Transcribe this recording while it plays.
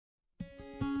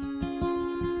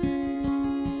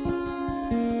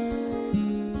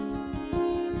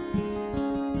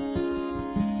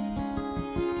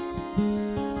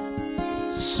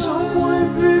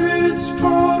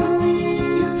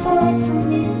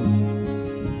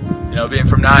being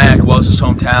from Nyack, Wells'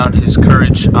 hometown, his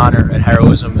courage, honor, and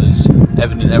heroism is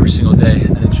evident every single day,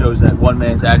 and it shows that one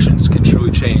man's actions can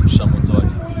truly change someone's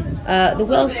life. The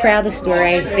Wells Crowther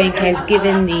story, I think, has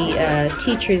given the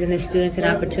teachers and the students an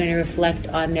opportunity to reflect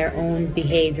on their own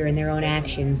behavior and their own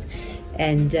actions,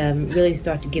 and really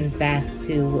start to give back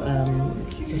to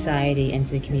society and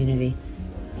to the community.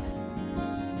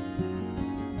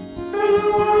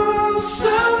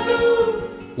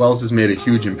 Wells has made a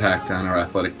huge impact on our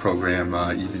athletic program,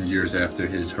 even years after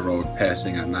his heroic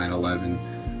passing on 9/11.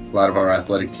 A lot of our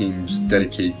athletic teams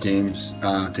dedicate games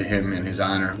to him in his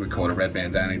honor. We call it a Red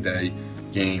Bandana Day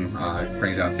game. It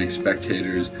brings out big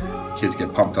spectators. Kids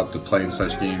get pumped up to play in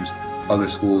such games. Other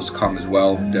schools come as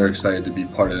well. They're excited to be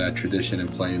part of that tradition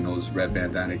and play in those Red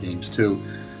Bandana games too.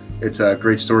 It's a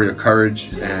great story of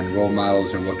courage and role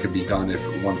models and what can be done if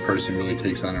one person really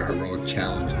takes on a heroic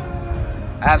challenge.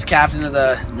 As captain of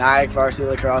the Nyack varsity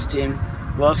lacrosse team,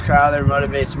 Wells Crowther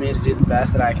motivates me to do the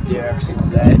best that I can do every single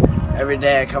day. Every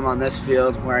day I come on this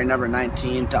field wearing number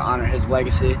 19 to honor his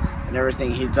legacy and everything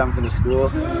he's done for the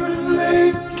school.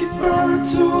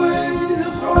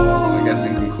 I guess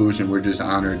in conclusion, we're just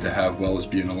honored to have Wells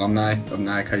be an alumni of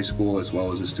Nyack High School as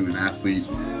well as a student athlete,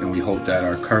 and we hope that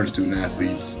our current student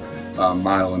athletes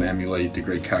model and emulate the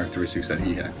great characteristics that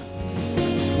he had.